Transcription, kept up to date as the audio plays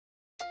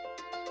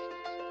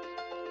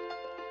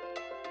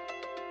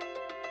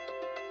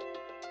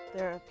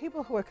there are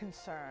people who are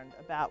concerned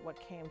about what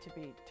came to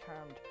be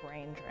termed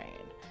brain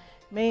drain.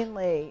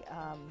 Mainly,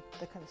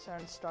 the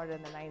concern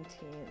started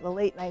in the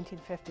late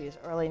 1950s,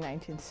 early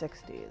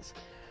 1960s,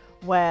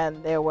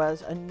 when there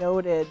was a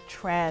noted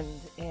trend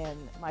in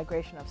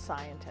migration of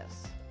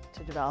scientists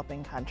to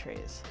developing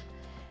countries.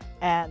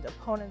 And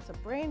opponents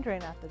of brain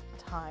drain at the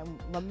time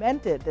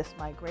lamented this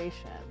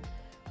migration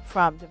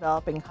from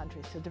developing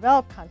countries to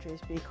developed countries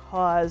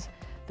because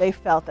they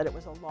felt that it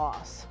was a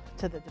loss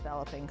to the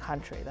developing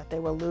country, that they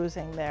were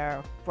losing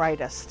their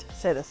brightest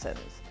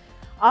citizens.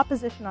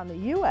 Opposition on the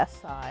US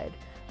side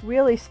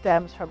really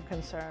stems from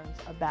concerns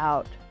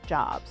about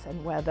jobs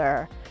and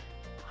whether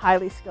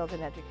highly skilled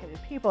and educated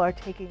people are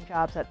taking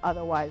jobs that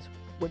otherwise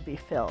would be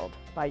filled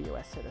by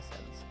US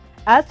citizens.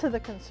 As to the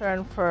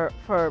concern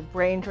for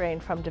brain drain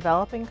from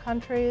developing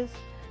countries,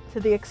 to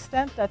the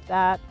extent that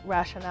that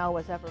rationale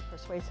was ever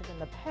persuasive in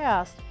the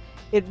past,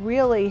 it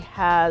really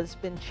has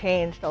been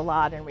changed a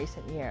lot in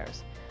recent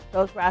years.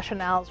 Those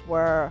rationales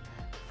were,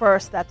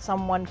 first, that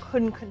someone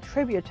couldn't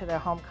contribute to their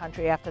home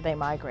country after they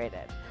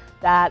migrated,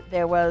 that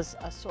there was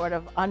a sort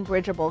of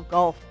unbridgeable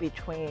gulf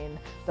between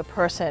the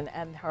person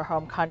and her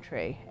home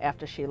country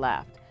after she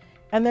left.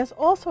 And there's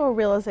also a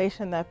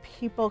realization that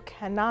people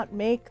cannot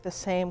make the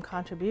same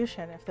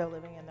contribution if they're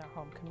living in their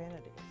home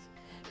communities,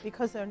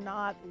 because they're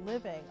not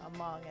living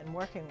among and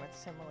working with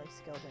similarly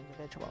skilled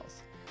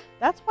individuals.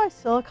 That's why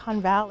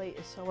Silicon Valley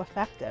is so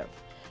effective,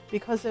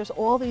 because there's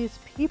all these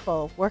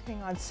people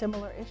working on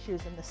similar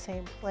issues in the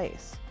same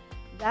place.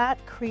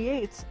 That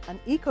creates an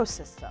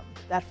ecosystem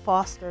that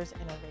fosters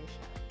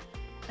innovation.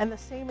 And the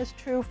same is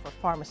true for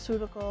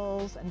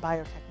pharmaceuticals and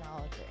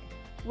biotechnology.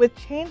 With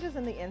changes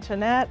in the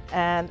internet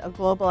and a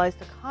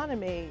globalized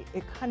economy,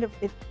 it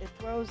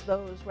throws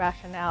those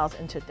rationales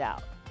into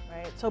doubt,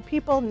 right? So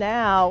people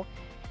now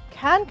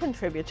can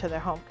contribute to their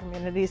home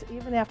communities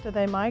even after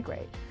they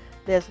migrate.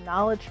 There's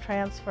knowledge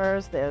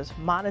transfers, there's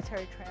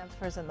monetary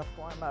transfers in the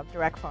form of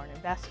direct foreign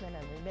investment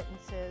and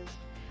remittances,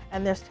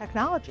 and there's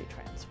technology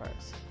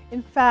transfers.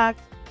 In fact,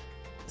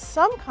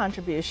 some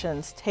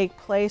contributions take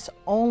place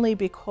only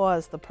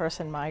because the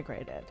person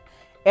migrated.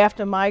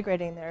 After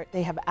migrating,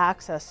 they have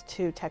access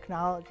to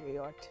technology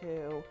or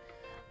to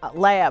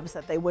labs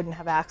that they wouldn't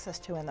have access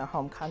to in their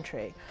home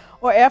country.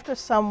 Or after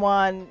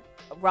someone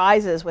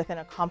rises within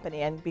a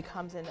company and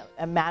becomes in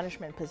a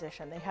management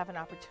position, they have an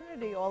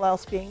opportunity, all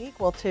else being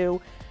equal,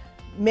 to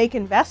make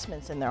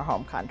investments in their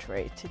home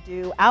country, to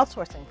do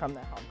outsourcing from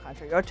their home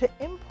country, or to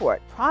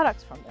import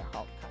products from their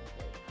home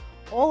country,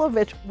 all of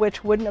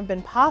which wouldn't have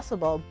been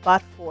possible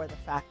but for the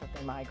fact that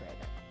they migrated.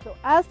 So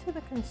as to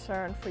the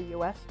concern for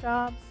US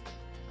jobs,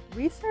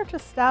 research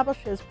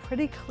establishes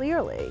pretty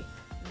clearly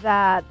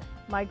that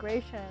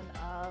migration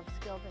of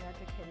skilled and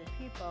educated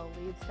people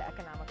leads to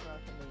economic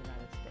growth in the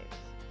United States.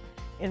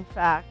 In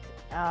fact,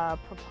 a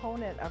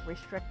proponent of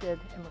restricted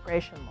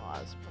immigration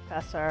laws,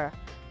 Professor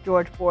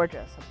George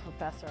Borges,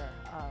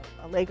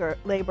 a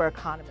labor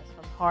economist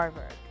from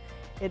Harvard,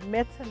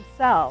 admits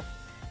himself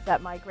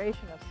that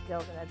migration of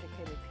skilled and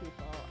educated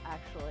people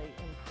actually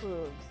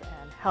improves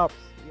and helps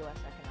U.S.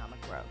 economic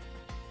growth.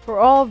 For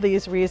all of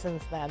these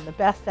reasons, then, the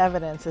best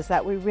evidence is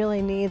that we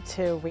really need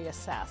to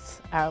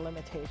reassess our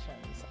limitations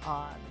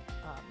on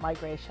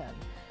migration,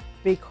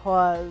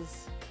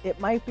 because it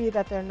might be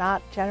that they're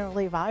not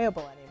generally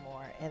viable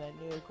anymore in a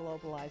new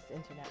globalized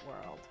internet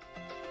world.